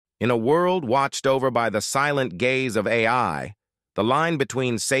In a world watched over by the silent gaze of AI, the line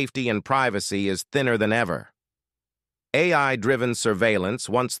between safety and privacy is thinner than ever. AI-driven surveillance,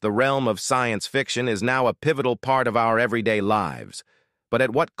 once the realm of science fiction, is now a pivotal part of our everyday lives. But at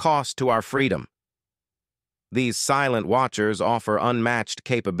what cost to our freedom? These silent watchers offer unmatched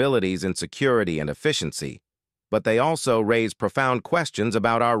capabilities in security and efficiency, but they also raise profound questions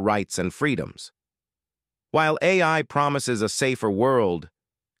about our rights and freedoms. While AI promises a safer world,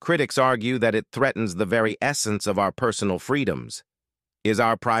 critics argue that it threatens the very essence of our personal freedoms. Is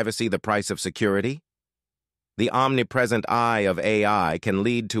our privacy the price of security? The omnipresent eye of AI can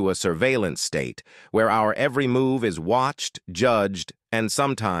lead to a surveillance state where our every move is watched, judged, and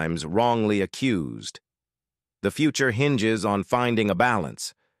sometimes wrongly accused. The future hinges on finding a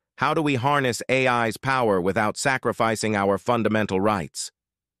balance. How do we harness AI's power without sacrificing our fundamental rights?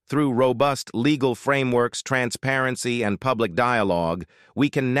 Through robust legal frameworks, transparency, and public dialogue, we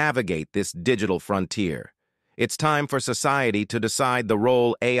can navigate this digital frontier. It's time for society to decide the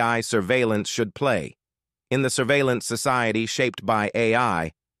role AI surveillance should play. In the surveillance society shaped by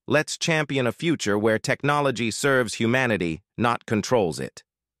AI, let's champion a future where technology serves humanity, not controls it.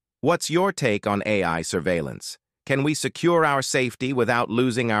 What's your take on AI surveillance? Can we secure our safety without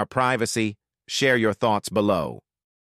losing our privacy? Share your thoughts below.